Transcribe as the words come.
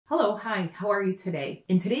Hello, hi, how are you today?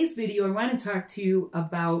 In today's video, I want to talk to you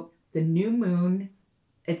about the new moon.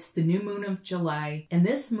 It's the new moon of July, and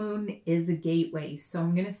this moon is a gateway. So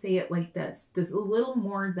I'm going to say it like this. This is a little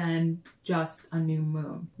more than just a new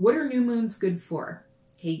moon. What are new moons good for?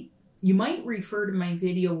 Okay, you might refer to my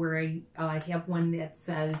video where I have one that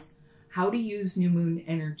says how to use new moon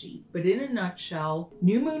energy. But in a nutshell,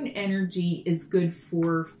 new moon energy is good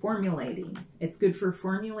for formulating. It's good for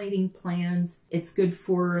formulating plans. It's good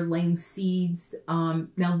for laying seeds.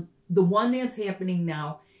 Now, the one that's happening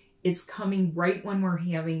now, it's coming right when we're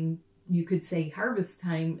having, you could say, harvest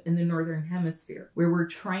time in the Northern Hemisphere, where we're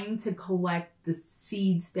trying to collect the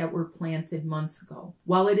seeds that were planted months ago.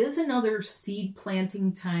 While it is another seed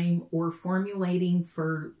planting time or formulating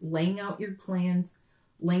for laying out your plans,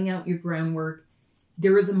 laying out your groundwork,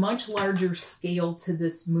 there is a much larger scale to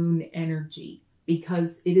this moon energy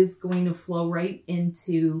because it is going to flow right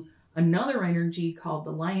into another energy called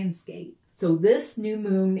the Lion's Gate. So this new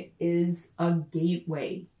moon is a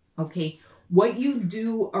gateway, okay? What you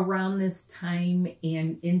do around this time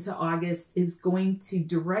and into August is going to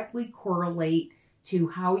directly correlate to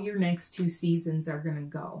how your next two seasons are going to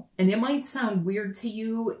go. And it might sound weird to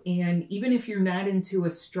you, and even if you're not into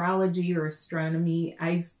astrology or astronomy,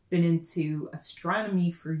 I've been into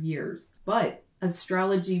astronomy for years, but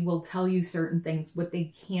astrology will tell you certain things. What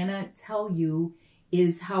they cannot tell you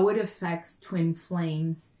is how it affects twin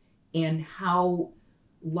flames and how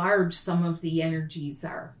large some of the energies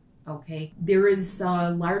are. Okay, there is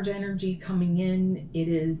large energy coming in. It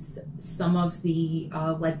is some of the,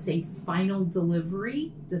 let's say, final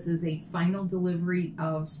delivery. This is a final delivery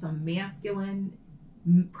of some masculine,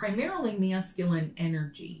 primarily masculine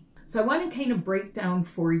energy. So I want to kind of break down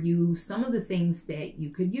for you some of the things that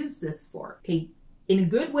you could use this for. Okay, in a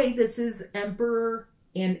good way, this is Emperor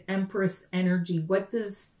and Empress energy. What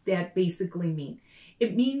does that basically mean?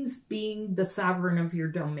 It means being the sovereign of your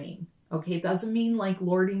domain. Okay, it doesn't mean like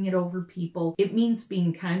lording it over people. It means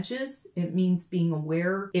being conscious. It means being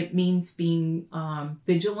aware. It means being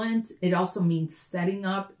vigilant. It also means setting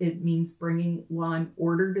up. It means bringing law and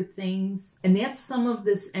order to things. And that's some of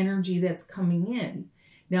this energy that's coming in.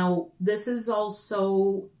 Now, this is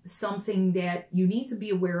also something that you need to be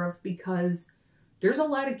aware of because there's a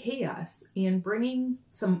lot of chaos, and bringing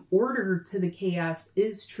some order to the chaos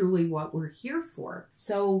is truly what we're here for.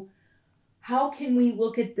 So how can we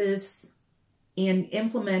look at this and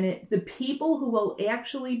implement it? The people who will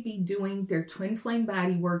actually be doing their twin flame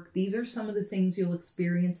body work, these are some of the things you'll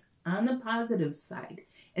experience on the positive side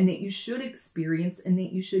and that you should experience and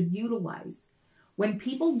that you should utilize. When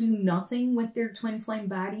people do nothing with their twin flame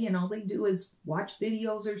body and all they do is watch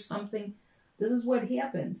videos or something, this is what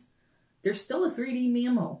happens. They're still a 3D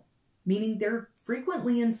mammal, meaning they're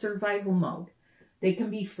frequently in survival mode. They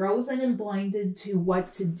can be frozen and blinded to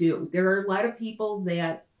what to do. There are a lot of people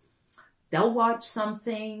that they'll watch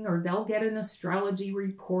something or they'll get an astrology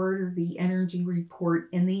report or the energy report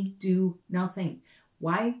and they do nothing.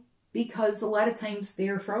 Why? Because a lot of times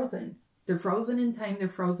they're frozen. They're frozen in time. They're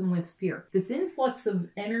frozen with fear. This influx of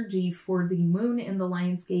energy for the moon and the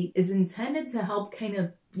Lion's Gate is intended to help kind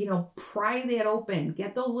of, pry that open,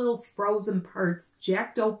 get those little frozen parts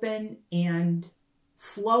jacked open and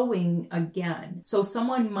flowing again. So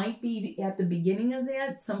someone might be at the beginning of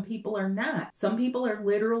that. Some people are not. Some people are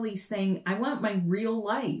literally saying, I want my real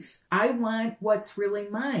life. I want what's really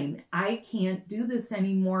mine. I can't do this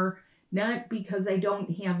anymore. Not because I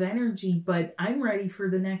don't have energy, but I'm ready for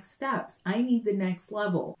the next steps. I need the next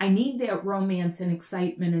level. I need that romance and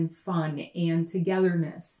excitement and fun and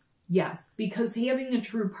togetherness. Yes, because having a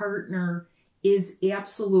true partner is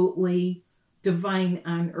absolutely divine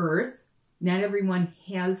on earth. Not everyone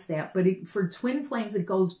has that, but for twin flames, it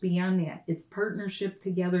goes beyond that. It's partnership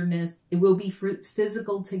togetherness. It will be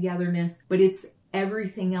physical togetherness, but it's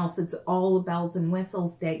everything else. It's all the bells and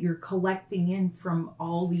whistles that you're collecting in from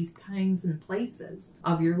all these times and places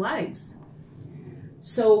of your lives.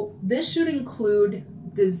 So this should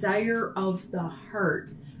include desire of the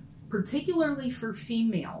heart, particularly for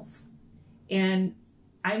females. And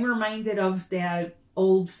I'm reminded of that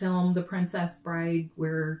old film, The Princess Bride,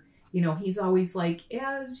 where he's always like,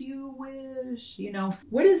 as you wish,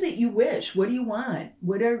 what is it you wish? What do you want?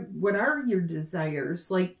 What are your desires?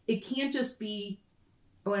 Like, it can't just be,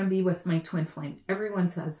 I want to be with my twin flame. Everyone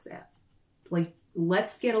says that. Like,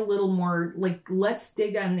 let's get a little more, let's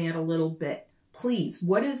dig on that a little bit. Please,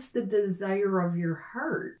 what is the desire of your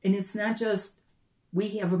heart? And it's not just,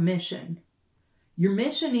 we have a mission. Your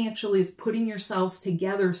mission actually is putting yourselves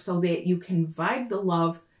together so that you can vibe the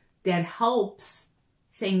love that helps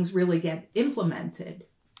things really get implemented.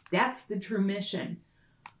 That's the true mission.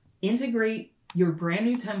 Integrate your brand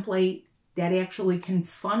new template that actually can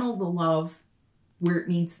funnel the love where it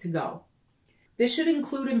needs to go. This should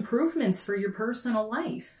include improvements for your personal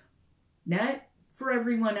life, not for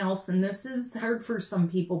everyone else. And this is hard for some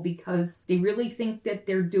people because they really think that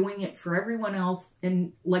they're doing it for everyone else,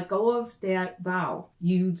 and let go of that vow.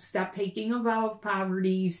 You stop taking a vow of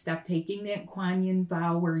poverty. You stop taking that Kuan Yin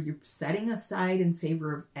vow where you're setting aside in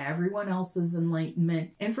favor of everyone else's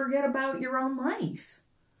enlightenment, and forget about your own life.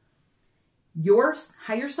 Your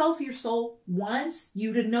higher self, your soul, wants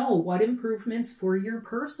you to know what improvements for your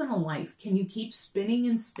personal life. Can you keep spinning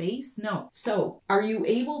in space? No. So, are you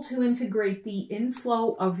able to integrate the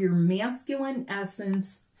inflow of your masculine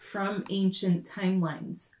essence from ancient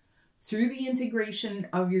timelines? Through the integration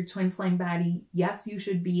of your twin flame body, yes, you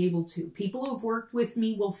should be able to. People who have worked with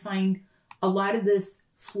me will find a lot of this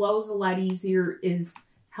flows a lot easier, is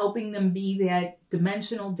helping them be that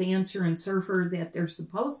dimensional dancer and surfer that they're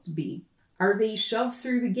supposed to be. Are they shoved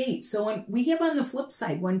through the gate? So when we have on the flip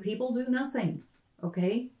side, when people do nothing,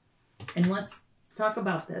 okay? And let's talk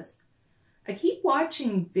about this. I keep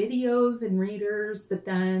watching videos and readers, but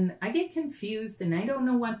then I get confused and I don't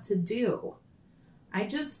know what to do.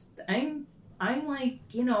 I'm like,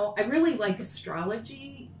 you know, I really like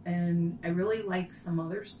astrology and I really like some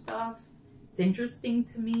other stuff. It's interesting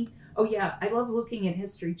to me. Oh yeah, I love looking at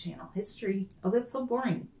History Channel. History, oh, that's so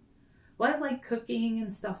boring. Well, I like cooking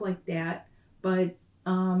and stuff like that. But,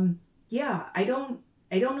 yeah, I don't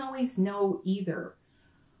always know either.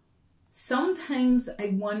 Sometimes I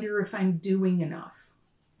wonder if I'm doing enough.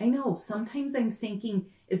 I know, sometimes I'm thinking,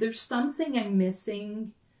 is there something I'm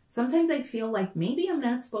missing? Sometimes I feel like maybe I'm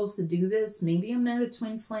not supposed to do this. Maybe I'm not a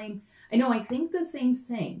twin flame. I know, I think the same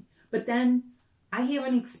thing. But then I have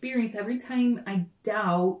an experience every time I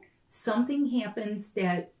doubt, something happens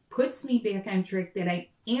that puts me back on track that I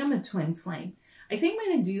am a twin flame. I think I'm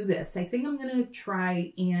going to do this. I think I'm going to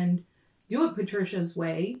try and do it Patricia's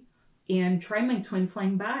way and try my twin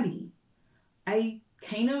flame body. I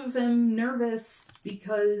kind of am nervous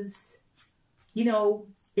because, you know,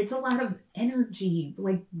 it's a lot of energy.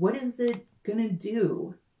 Like, what is it going to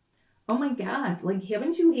do? Oh my God, like,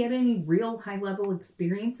 haven't you had any real high-level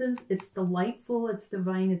experiences? It's delightful, it's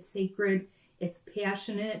divine, it's sacred, it's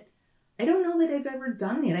passionate. I don't know that I've ever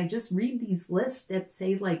done that. I just read these lists that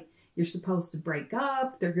say, like, you're supposed to break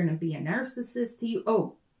up. They're going to be a narcissist to you.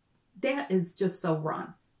 Oh, that is just so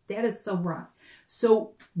wrong. That is so wrong.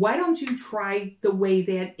 So why don't you try the way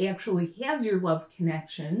that actually has your love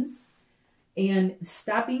connections and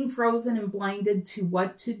stop being frozen and blinded to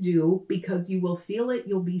what to do, because you will feel it.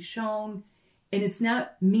 You'll be shown. And it's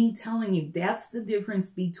not me telling you. That's the difference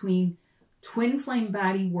between twin flame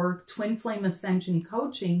body work, twin flame ascension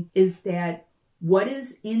coaching, is that what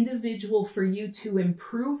is individual for you to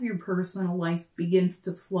improve your personal life begins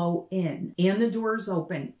to flow in, and the doors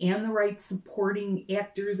open, and the right supporting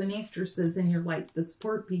actors and actresses in your life to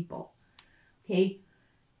support people. Okay?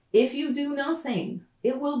 If you do nothing,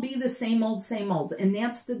 it will be the same old, and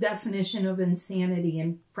that's the definition of insanity.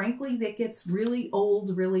 And frankly, that gets really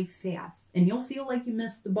old really fast, and you'll feel like you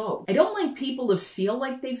missed the boat. I don't like people to feel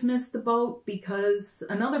like they've missed the boat, because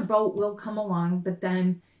another boat will come along, but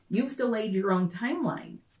then you've delayed your own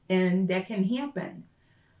timeline, and that can happen.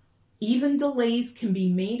 Even delays can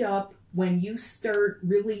be made up when you start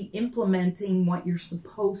really implementing what you're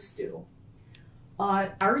supposed to.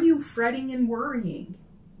 Are you fretting and worrying?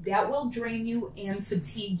 That will drain you and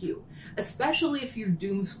fatigue you, especially if you're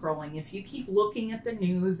doom scrolling. If you keep looking at the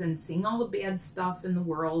news and seeing all the bad stuff in the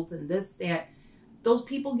world and this, that, those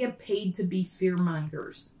people get paid to be fear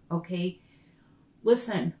mongers, okay?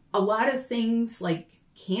 Listen, a lot of things like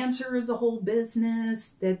cancer is a whole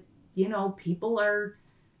business that, you know, people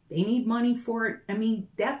they need money for it. I mean,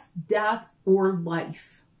 that's death or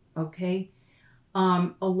life, okay?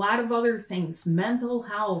 A lot of other things. Mental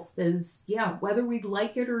health is, yeah, whether we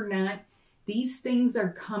like it or not, these things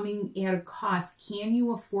are coming at a cost. Can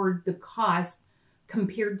you afford the cost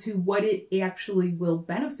compared to what it actually will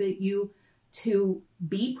benefit you to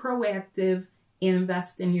be proactive and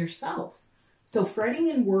invest in yourself? So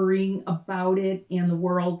fretting and worrying about it and the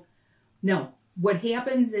world, no. What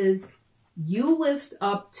happens is you lift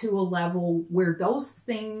up to a level where those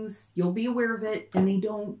things, you'll be aware of it and they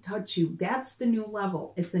don't touch you. That's the new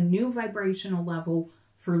level. It's a new vibrational level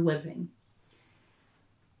for living.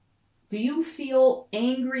 Do you feel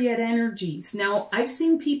angry at energies? Now, I've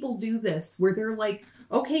seen people do this where they're like,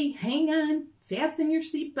 okay, hang on, fasten your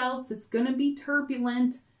seatbelts. It's going to be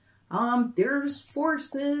turbulent. There's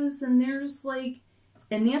forces and there's like,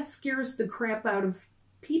 and that scares the crap out of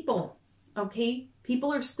people, okay?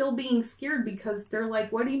 People are still being scared because they're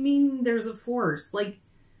like, what do you mean there's a force? Like,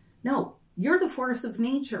 no, You're the force of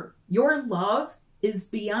nature. Your love is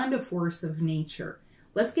beyond a force of nature.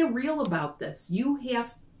 Let's get real about this. You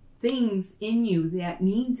have things in you that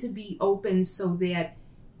need to be opened so that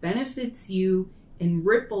benefits you and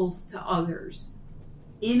ripples to others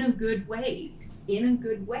in a good way. In a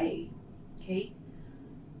good way. Okay?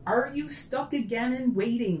 Are you stuck again and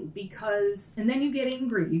waiting because, and then you get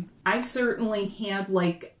angry. I've certainly had,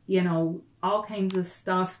 like, you know, all kinds of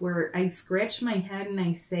stuff where I scratch my head and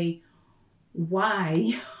I say,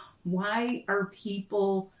 why? Why are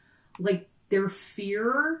people, like, their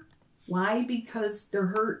fear? Why? Because they're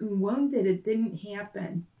hurt and wounded. It didn't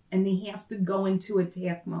happen. And they have to go into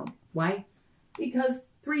attack mode. Why?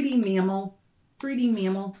 Because 3D mammal,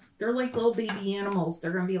 they're like little baby animals.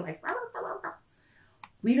 They're going to be like, rah, rah, rah, rah.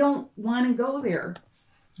 We don't want to go there.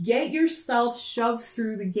 Get yourself shoved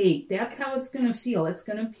through the gate. That's how it's going to feel. It's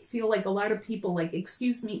going to feel like a lot of people like,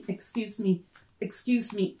 excuse me, excuse me,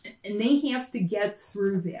 excuse me. And they have to get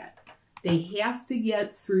through that. They have to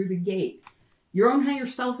get through the gate. Your own higher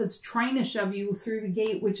self is trying to shove you through the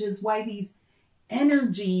gate, which is why these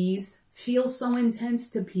energies feel so intense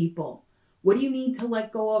to people. What do you need to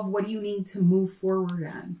let go of? What do you need to move forward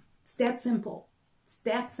on? It's that simple. It's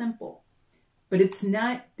that simple. But it's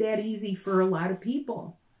not that easy for a lot of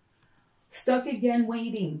people. Stuck again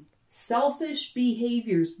waiting. Selfish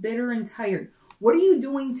behaviors, bitter and tired. What are you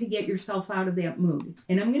doing to get yourself out of that mood?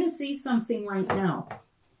 And I'm going to say something right now.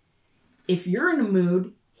 If you're in a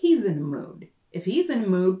mood, he's in a mood. If he's in a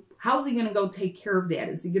mood, how's he going to go take care of that?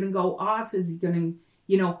 Is he going to go off? Is he going to,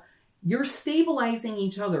 you know, you're stabilizing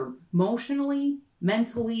each other emotionally,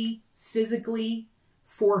 mentally, physically,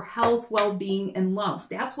 for health, well-being, and love.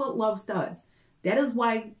 That's what love does. That is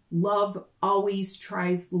why love always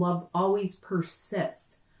tries, love always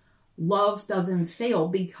persists. Love doesn't fail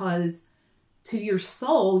because to your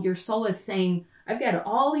soul is saying, I've got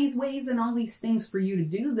all these ways and all these things for you to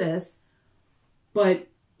do this, but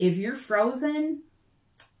if you're frozen,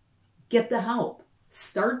 get the help.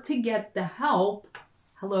 Start to get the help.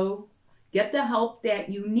 Hello? Get the help that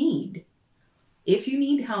you need. If you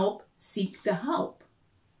need help, seek the help.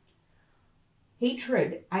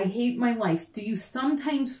 Hatred. I hate my life. Do you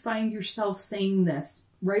sometimes find yourself saying this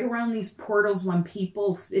right around these portals when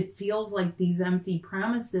people, it feels like these empty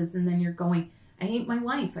promises, and then you're going, I hate my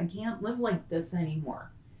life. I can't live like this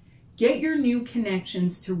anymore. Get your new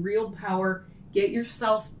connections to real power. Get your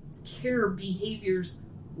self-care behaviors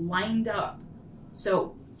lined up.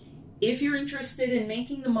 So if you're interested in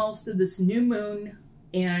making the most of this new moon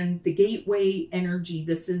and the gateway energy,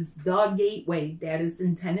 this is the gateway that is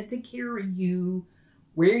intended to carry you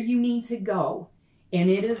where you need to go. And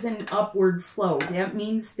it is an upward flow. That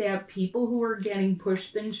means that people who are getting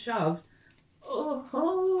pushed and shoved,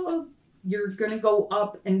 you're going to go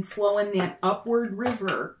up and flow in that upward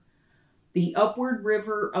river. The upward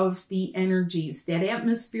river of the energies, that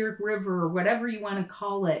atmospheric river, or whatever you want to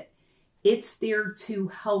call it, it's there to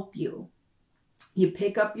help you. You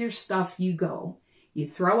pick up your stuff, you go. You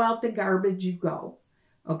throw out the garbage, you go.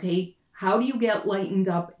 Okay? How do you get lightened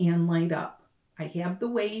up and light up? I have the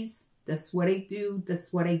ways. This is what I do. This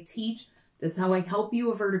is what I teach. This is how I help you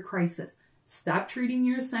avert a crisis. Stop treating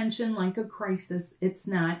your ascension like a crisis. It's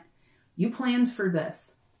not. You planned for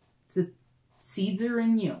this. The seeds are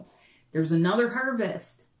in you. There's another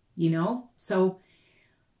harvest, you know? So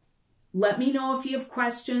let me know if you have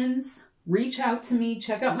questions. Reach out to me.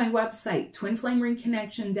 Check out my website,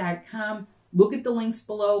 twinflamereconnection.com. Look at the links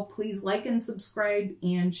below. Please like and subscribe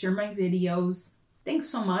and share my videos. Thanks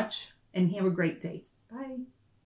so much and have a great day. Bye.